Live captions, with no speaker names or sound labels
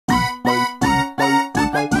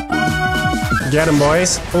Get him,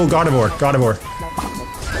 boys. Oh, Gardevoir, Gardevoir.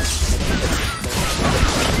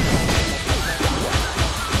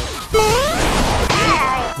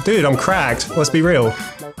 Dude, I'm cracked. Let's be real.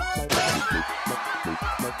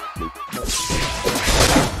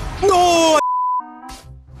 No!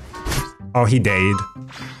 Oh, he died.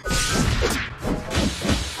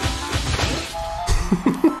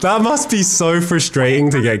 That must be so frustrating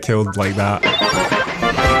to get killed like that.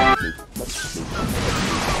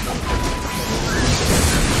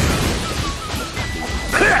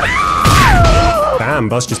 Damn,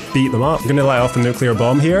 Buzz just beat them up. I'm gonna let off a nuclear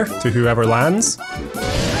bomb here to whoever lands.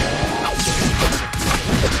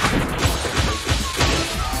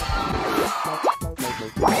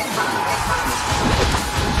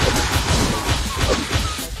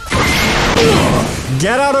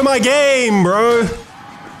 Get out of my game, bro!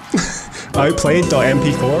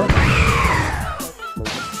 Outplayed.mp4.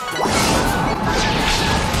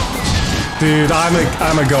 Dude, I'm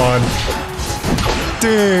a god.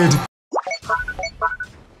 Dude.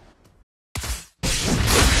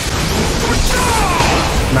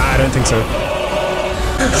 Nah, I don't think so.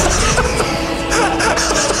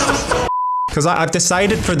 Because I've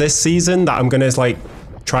decided for this season that I'm gonna like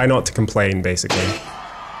try not to complain, basically.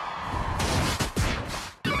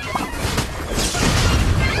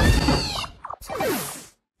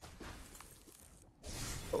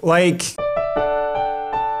 Like...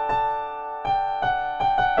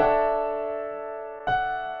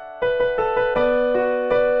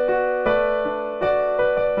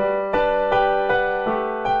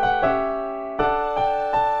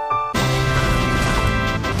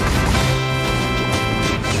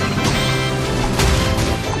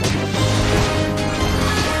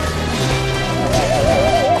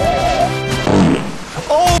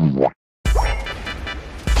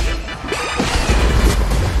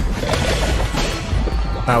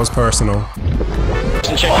 That was personal.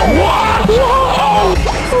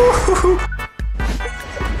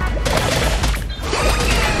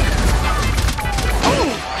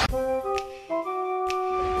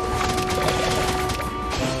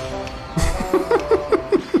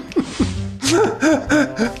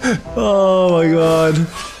 Oh my god.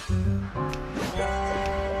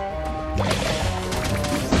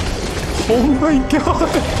 Oh my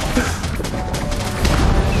god.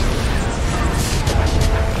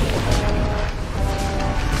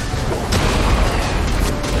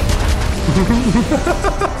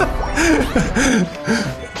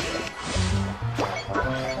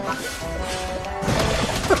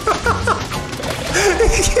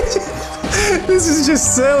 This is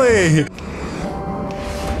just silly.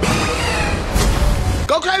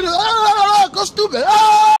 Go crazy! Go stupid!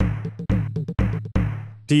 Ah!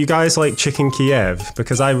 Do you guys like chicken Kiev?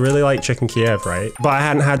 Because I really like chicken Kiev, right? But I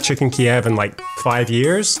hadn't had chicken Kiev in like 5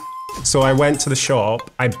 years. So I went to the shop,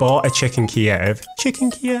 I bought a chicken Kiev,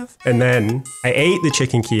 and then I ate the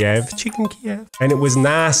chicken Kiev, and it was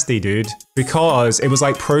nasty, dude. Because it was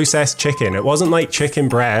like processed chicken. It wasn't like chicken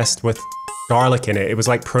breast with garlic in it. It was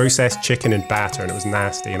like processed chicken and batter, and it was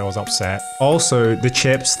nasty, and I was upset. Also, the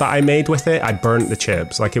chips that I made with it, I burnt the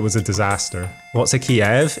chips, like it was a disaster. What's a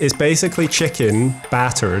Kiev? It's basically chicken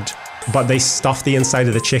battered, but they stuff the inside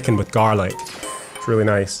of the chicken with garlic. It's really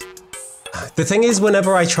nice. The thing is,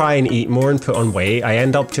 whenever I try and eat more and put on weight, I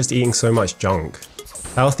end up just eating so much junk.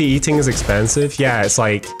 Healthy eating is expensive. Yeah, it's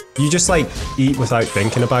like, you just like eat without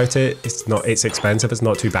thinking about it. It's expensive, it's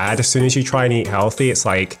not too bad. As soon as you try and eat healthy, it's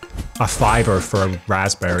like a $5 for a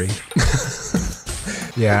raspberry.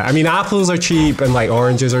 Yeah, I mean, apples are cheap and like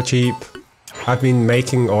oranges are cheap. I've been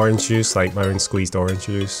making orange juice, like my own squeezed orange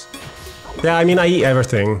juice. Yeah, I mean, I eat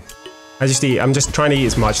everything. I'm just trying to eat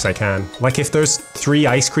as much as I can. Like if there's 3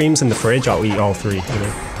 ice creams in the fridge, I'll eat all 3, you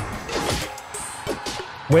know?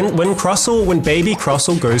 When baby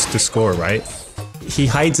Crussel goes to score, right? He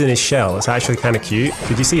hides in his shell. It's actually kind of cute.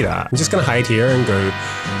 Did you see that? I'm just gonna hide here and go.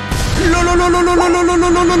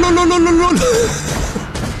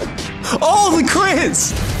 Oh, the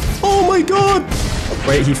crits! Oh my god!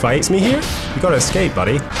 Wait, he fights me here? You gotta escape,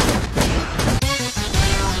 buddy.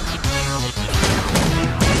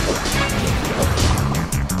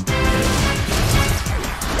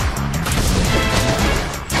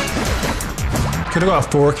 Could've got a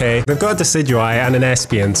 4K. They've got a Decidueye and an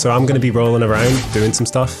Espion, so I'm gonna be rolling around doing some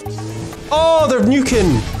stuff. Oh, they're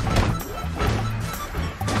nuking!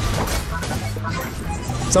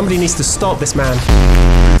 Somebody needs to stop this man.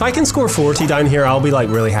 If I can score 40 down here, I'll be like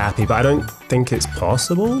really happy, but I don't think it's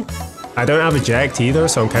possible. I don't have eject either,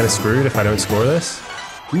 so I'm kind of screwed if I don't score this.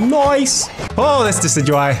 Nice! Oh, this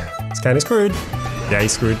Decidueye. It's kind of screwed. Yeah,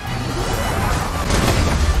 he's screwed.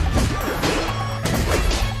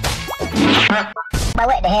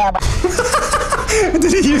 What the hell?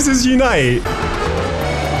 Did he use his Unite?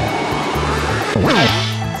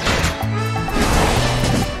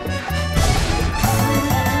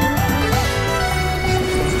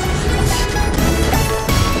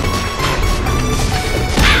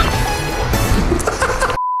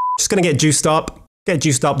 Just gonna get juiced up. Get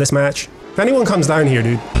juiced up this match. If anyone comes down here,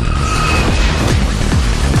 dude.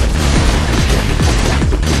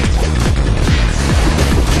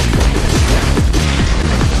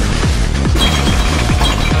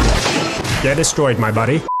 Get destroyed, my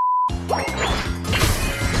buddy.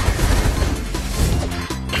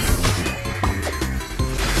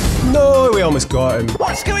 No, we almost got him.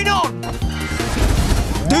 What's going on?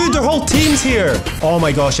 Dude, their whole team's here. Oh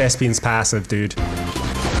my gosh, Espian's passive, dude.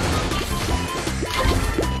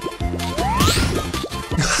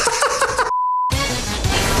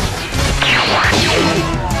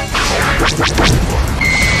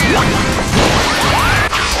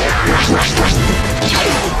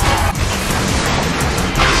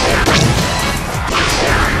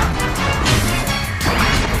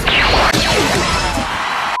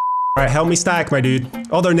 Alright, help me stack, my dude.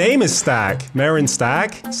 Oh, their name is Stack. Marin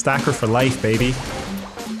Stack? Stacker for life, baby.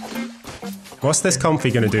 What's this comfy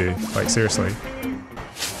gonna do? Like, seriously.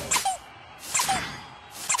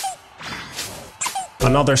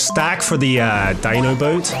 Another stack for the dino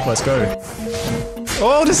boat. Let's go.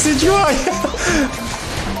 Oh, the CGI!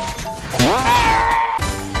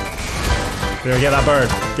 Here, get that bird.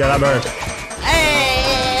 Get that bird.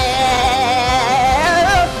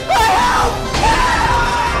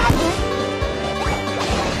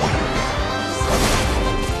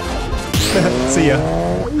 See ya.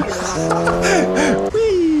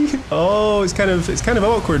 Whee! Oh, it's kind of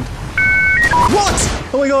awkward. What?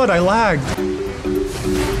 Oh my god, I lagged.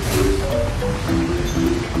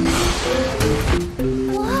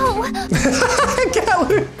 Whoa!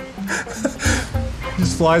 Galoo!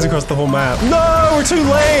 Just flies across the whole map. No, we're too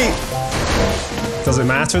late. Does it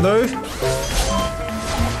matter though?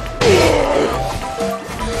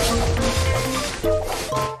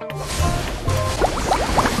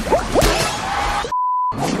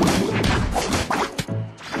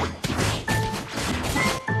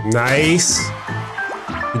 Nice.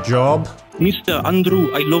 Good job. Mr.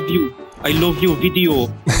 Andrew, I love you. I love your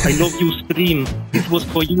video. I love your stream. This was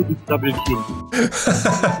for you, this double kill.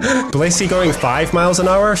 Blissey going 5 miles an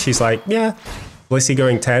hour? She's like, yeah. Blissey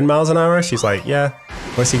going 10 miles an hour? She's like, yeah.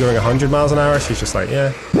 Blissey going 100 miles an hour? She's just like,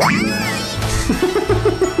 yeah.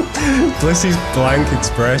 Blissey's blank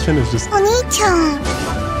expression is just...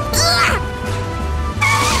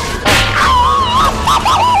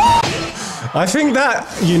 I think that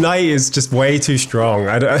Unite is just way too strong.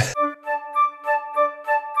 I don't...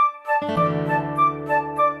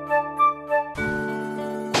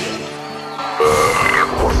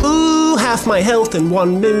 Ooh, half my health in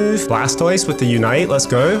one move. Blastoise with the Unite, let's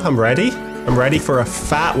go. I'm ready. I'm ready for a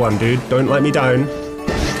fat one, dude. Don't let me down.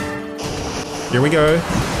 Here we go.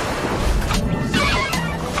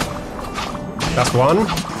 That's one.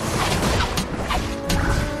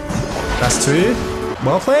 That's two.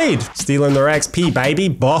 Well played. Stealing their XP, baby.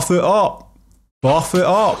 Buff it up. Buff it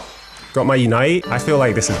up. Got my Unite. I feel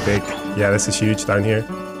like this is big. Yeah, this is huge down here.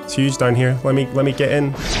 It's huge down here. Let me get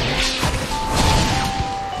in.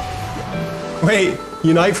 Wait,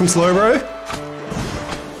 Unite from Slowbro?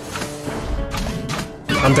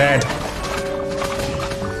 I'm dead.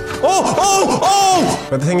 Oh, oh, oh!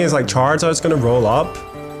 But the thing is, like, Charizard's gonna roll up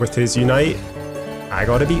with his Unite. I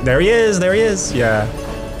gotta be... There he is, there he is. Yeah.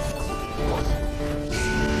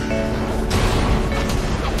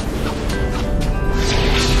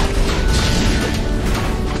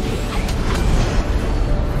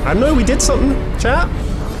 I know we did something, chat.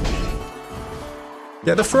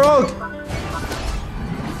 Get the frog.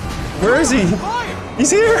 Where is he? He's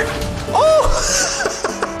here. Oh!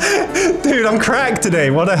 Dude, I'm cracked today.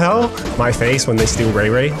 What the hell? My face when they steal Ray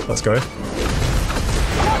Ray. Let's go.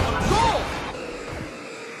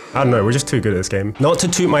 I don't know. We're just too good at this game. Not to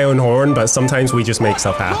toot my own horn, but sometimes we just make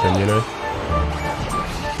stuff happen, you know?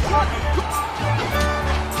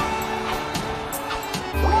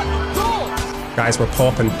 Guys, we're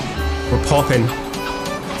popping. We're popping.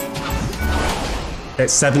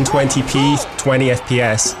 It's 720p, 20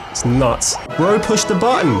 FPS. It's nuts. Bro pushed the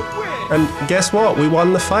button. And guess what? We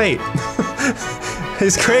won the fight.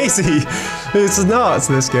 It's crazy. It's nuts,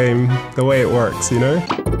 this game. The way it works, you know?